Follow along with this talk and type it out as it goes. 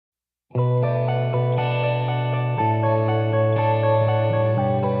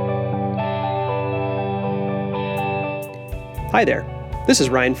Hi there. This is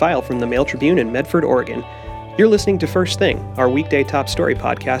Ryan Feil from the Mail Tribune in Medford, Oregon. You're listening to First Thing, our weekday top story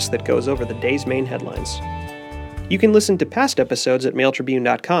podcast that goes over the day's main headlines. You can listen to past episodes at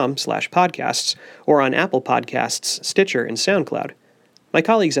mailtribune.com/podcasts or on Apple Podcasts, Stitcher, and SoundCloud. My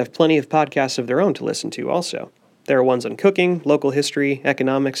colleagues have plenty of podcasts of their own to listen to also. There are ones on cooking, local history,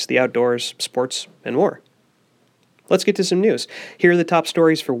 economics, the outdoors, sports, and more. Let's get to some news. Here are the top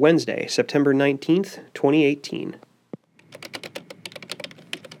stories for Wednesday, September 19th, 2018.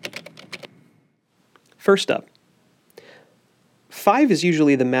 First up, 5 is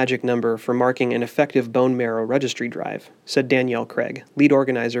usually the magic number for marking an effective bone marrow registry drive, said Danielle Craig, lead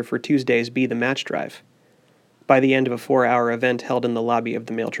organizer for Tuesday's Be the Match drive. By the end of a 4-hour event held in the lobby of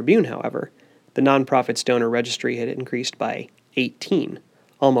the Mail Tribune, however, the nonprofit's donor registry had increased by 18,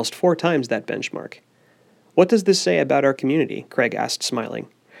 almost 4 times that benchmark. What does this say about our community? Craig asked, smiling.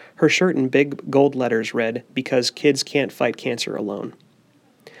 Her shirt in big gold letters read, "Because kids can't fight cancer alone."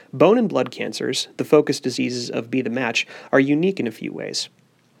 Bone and blood cancers, the focus diseases of Be the Match, are unique in a few ways.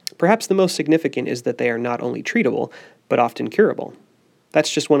 Perhaps the most significant is that they are not only treatable, but often curable.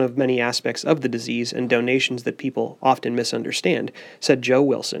 That's just one of many aspects of the disease and donations that people often misunderstand, said Joe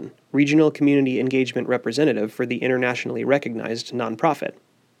Wilson, Regional Community Engagement Representative for the internationally recognized nonprofit.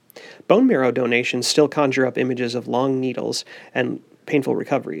 Bone marrow donations still conjure up images of long needles and painful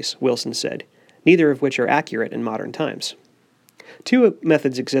recoveries, Wilson said, neither of which are accurate in modern times. 2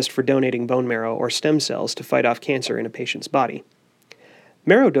 methods exist for donating bone marrow or stem cells to fight off cancer in a patient's body.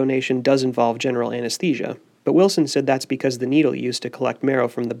 Marrow donation does involve general anesthesia, but Wilson said that's because the needle used to collect marrow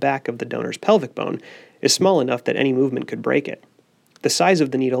from the back of the donor's pelvic bone is small enough that any movement could break it. The size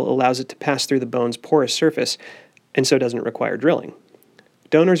of the needle allows it to pass through the bone's porous surface, and so doesn't require drilling.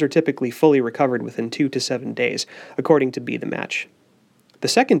 Donors are typically fully recovered within 2 to 7 days, according to Be the Match. The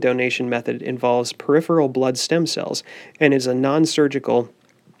second donation method involves peripheral blood stem cells and is a non-surgical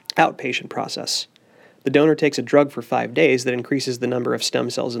outpatient process. The donor takes a drug for 5 days that increases the number of stem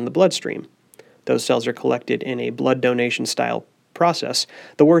cells in the bloodstream. Those cells are collected in a blood donation-style process,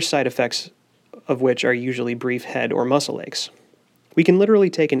 the worst side effects of which are usually brief head or muscle aches. We can literally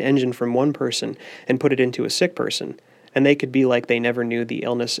take an engine from one person and put it into a sick person, and they could be like they never knew the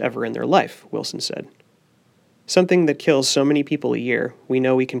illness ever in their life, Wilson said. Something that kills so many people a year, we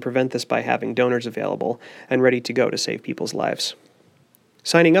know we can prevent this by having donors available and ready to go to save people's lives.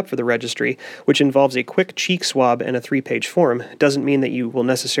 Signing up for the registry, which involves a quick cheek swab and a 3-page form, doesn't mean that you will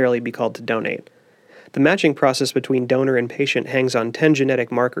necessarily be called to donate. The matching process between donor and patient hangs on 10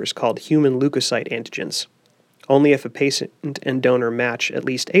 genetic markers called human leukocyte antigens. Only if a patient and donor match at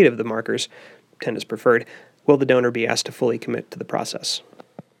least 8 of the markers, 10 is preferred, will the donor be asked to fully commit to the process.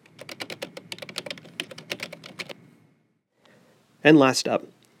 And last up,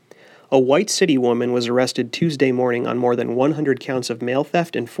 a White City woman was arrested Tuesday morning on more than 100 counts of mail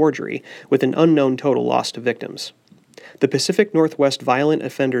theft and forgery, with an unknown total loss to victims. The Pacific Northwest Violent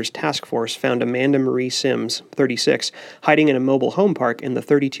Offenders Task Force found Amanda Marie Sims, 36, hiding in a mobile home park in the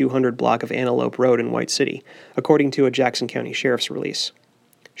 3200 block of Antelope Road in White City, according to a Jackson County Sheriff's release.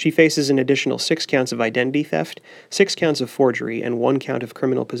 She faces an additional 6 counts of identity theft, 6 counts of forgery, and 1 count of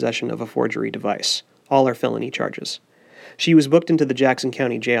criminal possession of a forgery device. All are felony charges. She was booked into the Jackson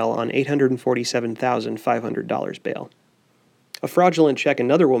County Jail on $847,500 bail. A fraudulent check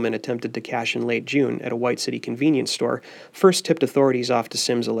another woman attempted to cash in late June at a White City convenience store first tipped authorities off to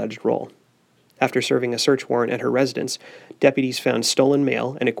Sims' alleged role. After serving a search warrant at her residence, deputies found stolen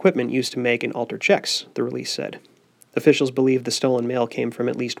mail and equipment used to make and alter checks, the release said. Officials believe the stolen mail came from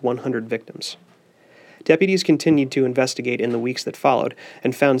at least 100 victims. Deputies continued to investigate in the weeks that followed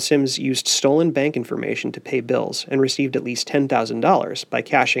and found Sims used stolen bank information to pay bills and received at least $10,000 by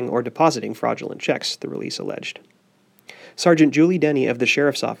cashing or depositing fraudulent checks, the release alleged. Sergeant Julie Denny of the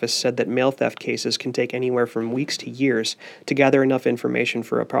Sheriff's Office said that mail theft cases can take anywhere from weeks to years to gather enough information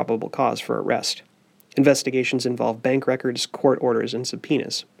for a probable cause for arrest. Investigations involve bank records, court orders, and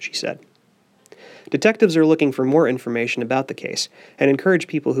subpoenas, she said. Detectives are looking for more information about the case and encourage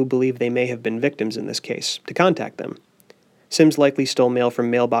people who believe they may have been victims in this case to contact them. Sims likely stole mail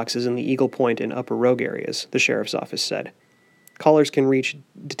from mailboxes in the Eagle Point and Upper Rogue areas, the Sheriff's Office said. Callers can reach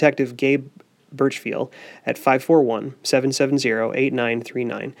Detective Gabe Birchfield at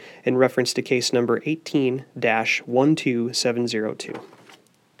 541-770-8939 in reference to case number 18-12702.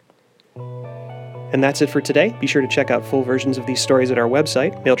 And that's it for today. Be sure to check out full versions of these stories at our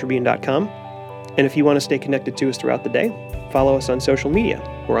website, mailtribune.com. And if you want to stay connected to us throughout the day, follow us on social media.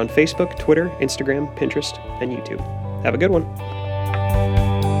 We're on Facebook, Twitter, Instagram, Pinterest, and YouTube. Have a good one.